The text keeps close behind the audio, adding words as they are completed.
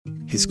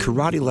his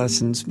karate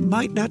lessons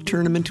might not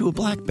turn him into a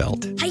black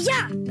belt.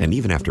 Hi-ya! And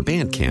even after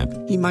band camp,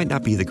 he might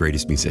not be the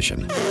greatest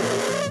musician.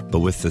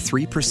 But with the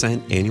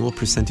 3% annual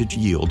percentage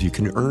yield you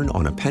can earn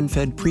on a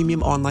PenFed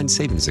premium online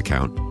savings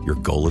account, your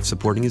goal of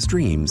supporting his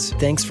dreams...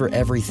 Thanks for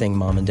everything,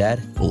 Mom and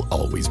Dad. ...will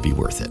always be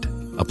worth it.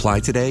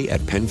 Apply today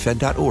at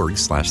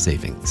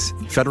PenFed.org/savings.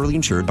 Federally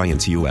insured by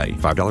NCUA.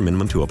 $5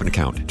 minimum to open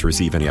account. To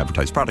receive any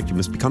advertised product, you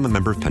must become a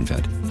member of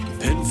PenFed.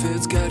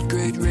 PenFed's got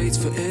great rates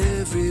for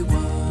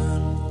everyone.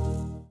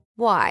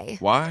 Why?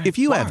 Why? If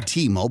you have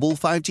T-Mobile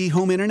 5G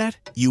home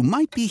internet, you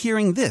might be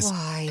hearing this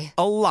Why?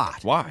 a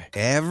lot. Why?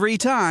 Every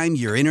time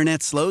your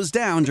internet slows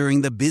down during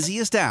the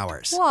busiest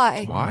hours.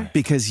 Why? Why?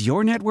 Because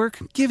your network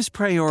gives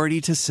priority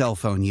to cell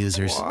phone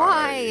users.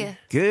 Why?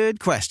 Good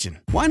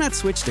question. Why not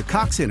switch to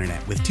Cox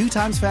Internet with 2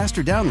 times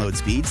faster download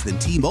speeds than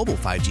T-Mobile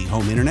 5G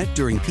home internet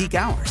during peak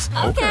hours?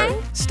 Okay.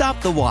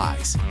 Stop the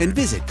whys and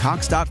visit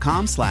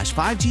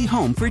cox.com/5G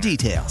home for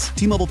details.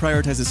 T-Mobile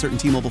prioritizes certain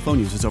T-Mobile phone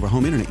users over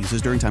home internet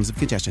users during times of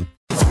congestion.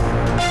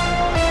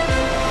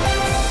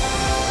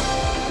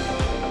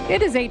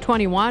 It is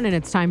 8:21, and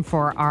it's time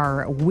for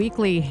our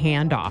weekly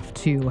handoff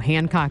to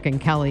Hancock and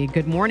Kelley.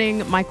 Good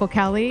morning, Michael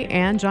Kelley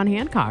and John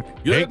Hancock.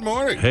 Good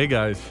morning. Hey,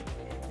 guys.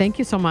 Thank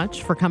you so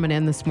much for coming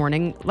in this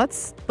morning.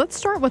 Let's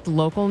start with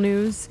local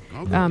news.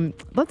 Okay.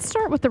 Let's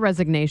start with the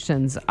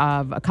resignations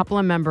of a couple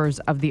of members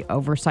of the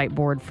Oversight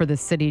Board for the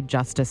City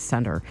Justice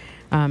Center.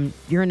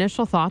 Your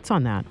initial thoughts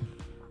on that?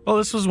 Well,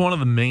 this was one of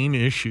the main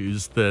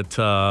issues that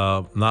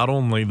not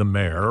only the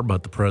mayor,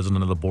 but the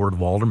president of the board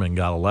of aldermen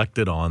got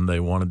elected on.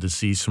 They wanted to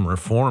see some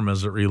reform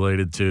as it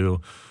related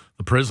to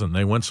the prison.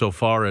 They went so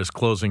far as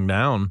closing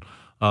down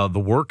the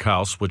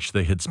workhouse, which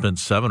they had spent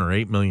 $7 or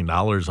 $8 million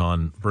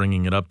on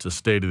bringing it up to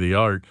state of the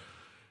art.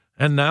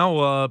 And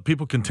now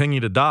people continue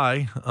to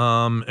die,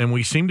 and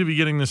we seem to be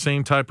getting the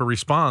same type of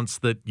response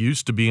that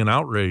used to be an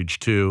outrage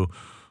to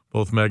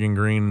both Megan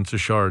Green and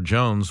Tashara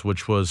Jones,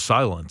 which was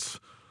silence.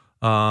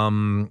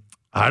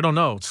 I don't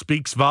know. It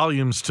speaks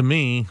volumes to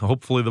me.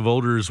 Hopefully the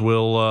voters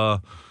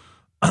will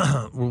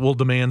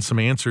demand some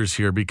answers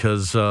here,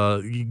 because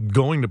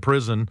going to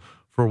prison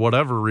for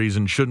whatever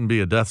reason shouldn't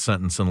be a death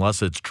sentence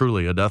unless it's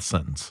truly a death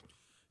sentence.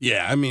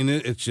 Yeah, I mean,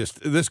 it's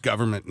just this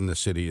government in the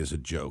city is a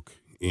joke,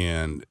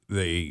 and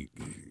they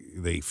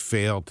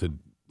fail to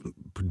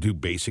do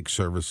basic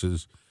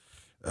services.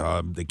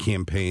 They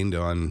campaigned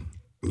on,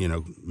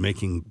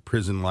 making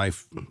prison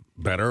life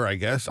better, I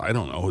guess. I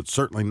don't know. It's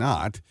certainly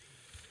not.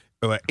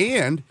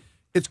 And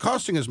it's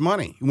costing us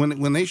money.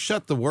 When they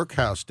shut the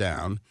workhouse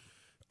down,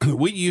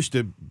 we used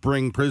to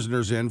bring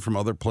prisoners in from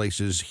other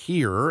places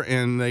here,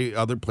 and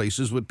other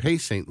places would pay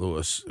St.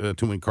 Louis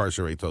to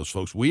incarcerate those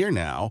folks. We are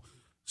now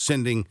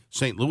sending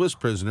St. Louis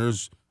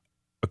prisoners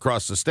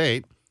across the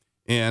state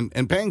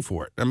and paying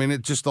for it. I mean,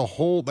 it's just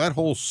that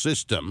whole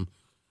system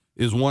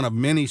is one of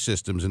many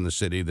systems in the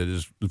city that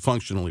is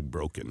functionally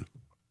broken.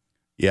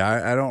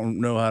 Yeah, I don't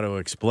know how to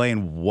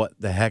explain what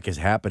the heck is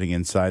happening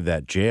inside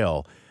that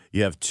jail.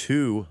 You have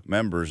 2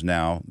 members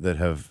now that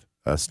have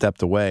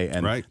stepped away,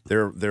 and right.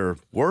 their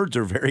words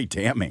are very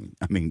damning.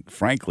 I mean,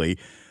 frankly,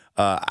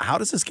 how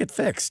does this get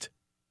fixed?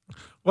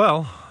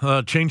 Well,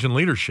 change in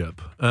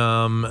leadership.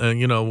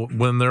 And,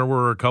 when there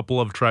were a couple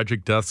of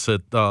tragic deaths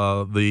at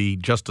the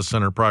Justice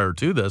Center prior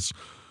to this,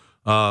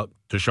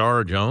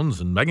 Tashara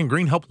Jones and Megan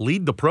Green helped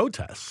lead the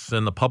protests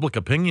and the public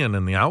opinion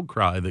and the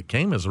outcry that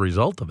came as a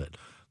result of it.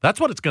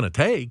 That's what it's going to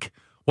take.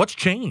 What's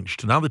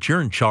changed? Now that you're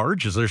in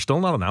charge, is there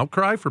still not an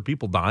outcry for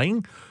people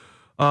dying?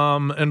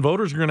 And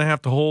voters are going to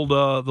have to hold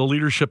the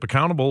leadership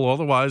accountable.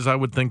 Otherwise, I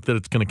would think that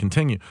it's going to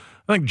continue.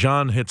 I think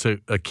John hits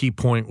a key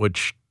point,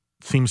 which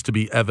seems to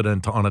be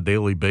evident on a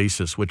daily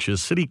basis, which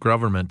is city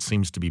government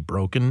seems to be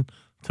broken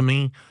to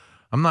me.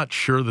 I'm not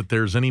sure that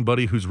there's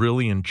anybody who's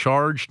really in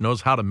charge,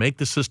 knows how to make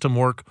the system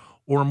work,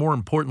 or more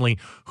importantly,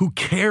 who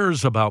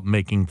cares about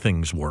making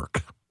things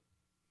work.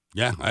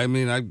 Yeah, I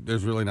mean,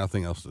 there's really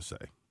nothing else to say.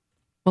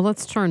 Well,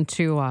 let's turn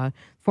to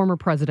former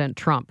President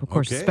Trump. Of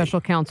course, Okay. Special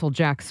Counsel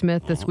Jack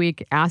Smith this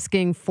week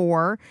asking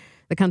for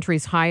the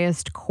country's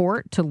highest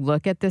court to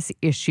look at this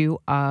issue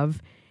of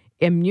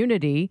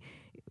immunity.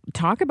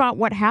 Talk about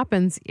what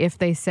happens if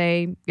they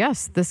say,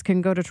 yes, this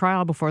can go to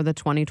trial before the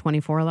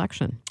 2024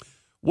 election.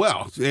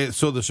 Well,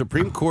 so the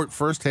Supreme Court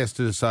first has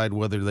to decide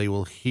whether they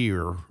will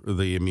hear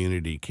the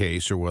immunity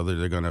case or whether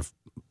they're going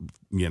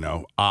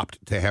to,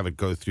 opt to have it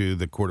go through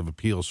the Court of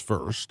Appeals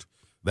first.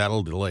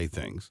 That'll delay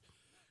things.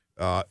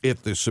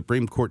 If the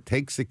Supreme Court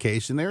takes the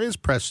case, and there is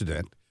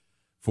precedent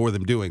for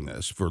them doing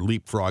this, for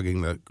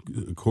leapfrogging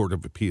the Court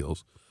of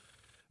Appeals,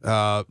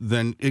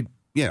 then it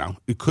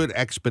could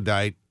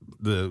expedite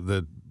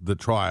the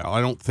trial.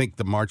 I don't think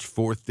the March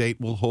 4th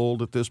date will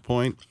hold at this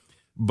point,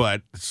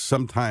 but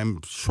sometime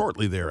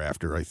shortly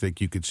thereafter, I think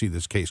you could see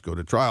this case go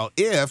to trial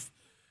if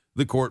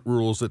the court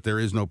rules that there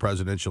is no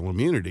presidential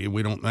immunity.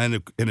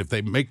 And if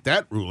they make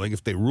that ruling,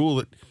 if they rule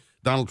that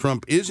Donald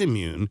Trump is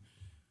immune,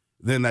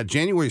 then that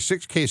January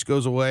 6th case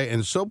goes away,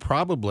 and so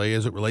probably,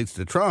 as it relates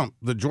to Trump,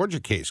 the Georgia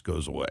case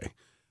goes away.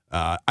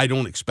 I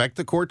don't expect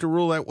the court to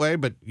rule that way,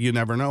 but you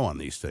never know on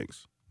these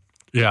things.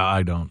 Yeah,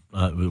 I don't.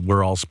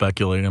 We're all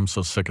speculating. I'm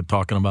so sick of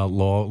talking about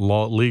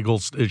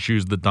legal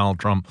issues that Donald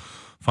Trump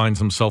finds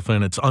himself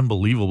in. It's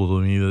unbelievable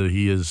to me that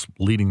he is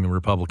leading the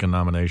Republican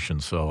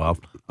nomination. So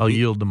I'll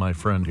yield to my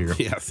friend here.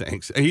 Yeah,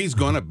 thanks. He's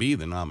going to be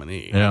the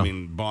nominee. Yeah. I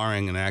mean,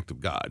 barring an act of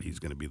God, he's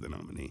going to be the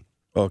nominee.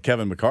 Well,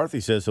 Kevin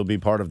McCarthy says he'll be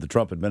part of the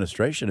Trump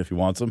administration if he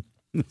wants him.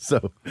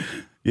 So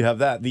you have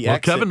that.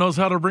 Kevin knows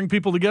how to bring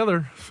people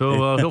together,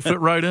 so he'll fit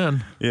right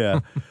in. Yeah.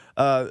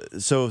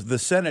 So the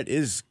Senate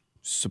is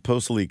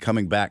supposedly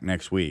coming back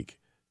next week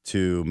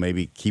to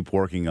maybe keep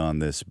working on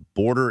this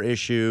border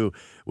issue,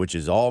 which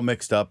is all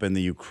mixed up in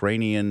the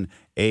Ukrainian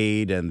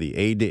aid and the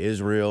aid to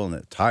Israel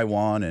and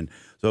Taiwan. And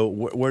so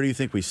where do you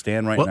think we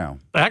stand right now?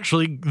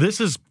 Actually, this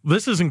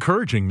is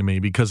encouraging to me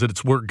because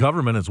it's where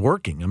government is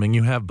working. I mean,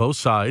 you have both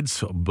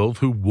sides, both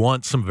who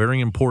want some very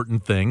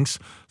important things,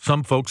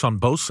 some folks on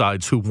both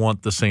sides who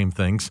want the same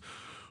things,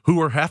 who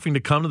are having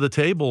to come to the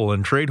table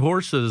and trade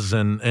horses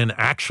and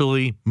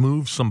actually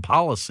move some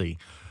policy.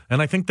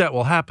 And I think that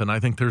will happen.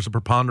 I think there's a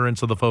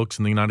preponderance of the folks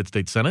in the United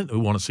States Senate who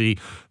want to see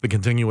the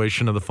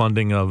continuation of the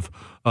funding of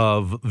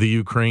the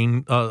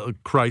Ukraine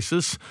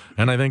crisis.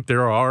 And I think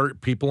there are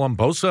people on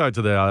both sides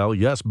of the aisle,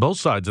 yes, both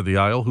sides of the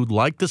aisle, who'd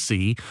like to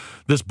see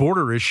this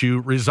border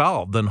issue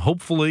resolved. And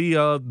hopefully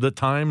the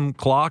time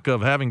clock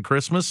of having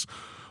Christmas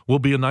will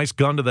be a nice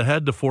gun to the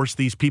head to force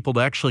these people to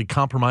actually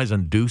compromise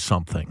and do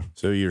something.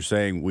 So you're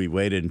saying we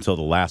waited until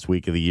the last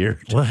week of the year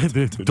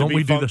don't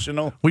we do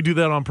that? We do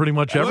that on pretty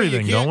much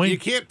everything, don't we? You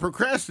can't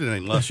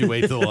procrastinate unless you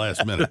wait till the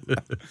last minute.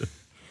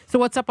 So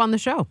what's up on the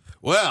show?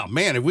 Well,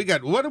 man,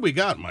 what do we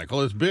got,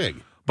 Michael? It's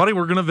big. Buddy,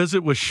 we're going to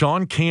visit with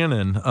Sean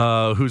Cannon,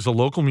 who's a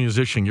local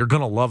musician. You're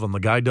going to love him. The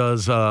guy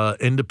does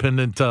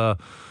independent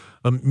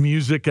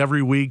music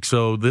every week.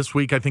 So this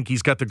week, I think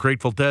he's got the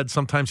Grateful Dead.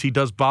 Sometimes he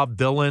does Bob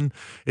Dylan.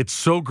 It's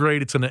so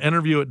great. It's an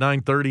interview at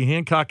 9:30.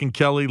 Hancock and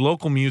Kelley,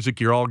 local music.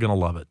 You're all going to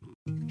love it.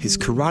 His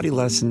karate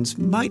lessons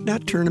might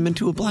not turn him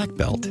into a black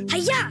belt.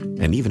 Hi-ya!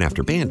 And even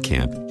after band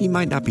camp, he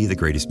might not be the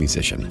greatest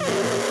musician.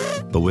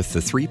 But with the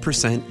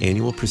 3%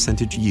 annual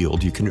percentage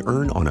yield you can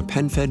earn on a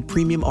PenFed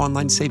premium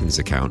online savings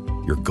account,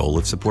 your goal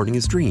of supporting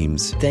his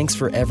dreams Thanks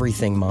for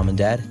everything, Mom and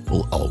Dad.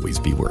 will always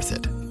be worth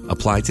it.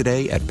 Apply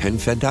today at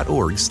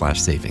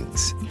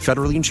PenFed.org/savings.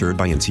 Federally insured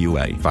by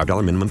NCUA.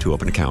 $5 minimum to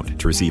open account.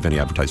 To receive any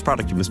advertised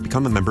product, you must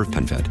become a member of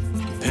PenFed.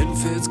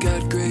 PenFed's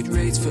got great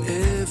rates for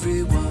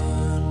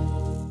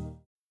everyone.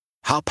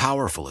 How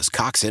powerful is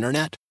Cox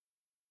Internet?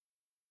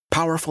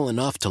 Powerful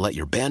enough to let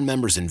your band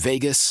members in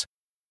Vegas,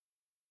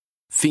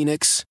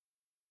 Phoenix,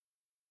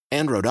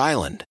 and Rhode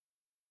Island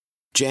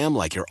jam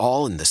like you're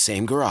all in the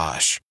same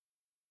garage.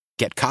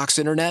 Get Cox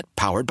Internet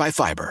powered by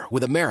fiber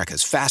with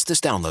America's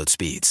fastest download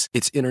speeds.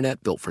 It's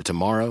internet built for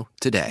tomorrow,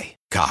 today.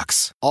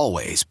 Cox,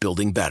 always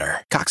building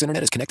better. Cox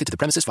Internet is connected to the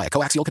premises via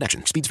coaxial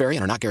connection. Speeds vary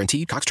and are not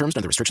guaranteed. Cox terms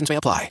and other restrictions may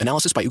apply.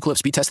 Analysis by Ookla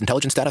Speed Test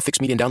Intelligence Data.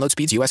 Fixed median download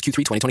speeds. US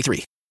Q3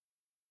 2023.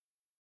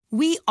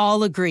 We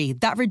all agree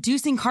that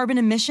reducing carbon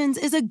emissions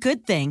is a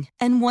good thing.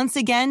 And once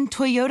again,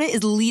 Toyota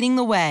is leading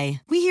the way.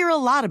 We hear a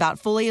lot about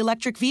fully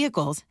electric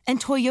vehicles, and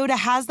Toyota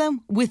has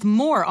them with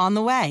more on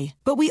the way.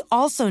 But we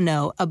also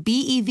know a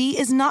BEV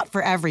is not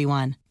for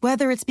everyone,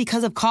 whether it's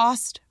because of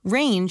cost,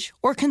 range,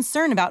 or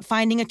concern about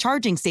finding a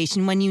charging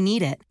station when you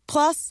need it.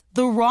 Plus,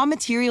 the raw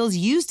materials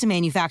used to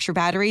manufacture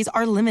batteries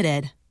are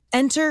limited.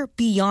 Enter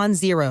Beyond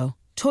Zero,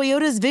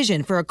 Toyota's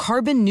vision for a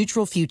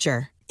carbon-neutral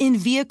future. In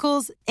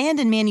vehicles and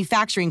in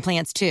manufacturing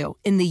plants, too,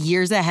 in the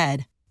years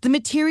ahead. The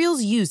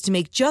materials used to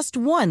make just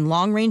one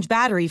long-range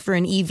battery for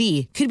an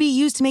EV could be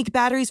used to make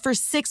batteries for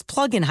 6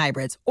 plug-in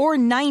hybrids or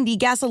 90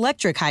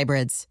 gas-electric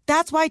hybrids.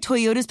 That's why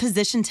Toyota's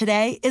position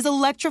today is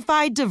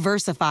electrified,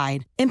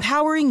 diversified,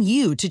 empowering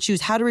you to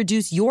choose how to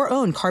reduce your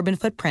own carbon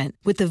footprint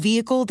with the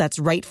vehicle that's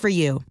right for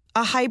you.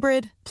 A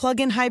hybrid,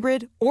 plug-in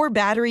hybrid, or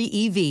battery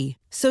EV.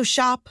 So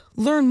shop,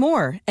 learn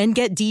more, and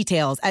get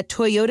details at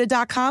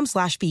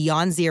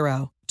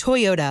toyota.com/beyondzero.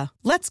 Toyota,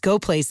 let's go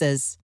places.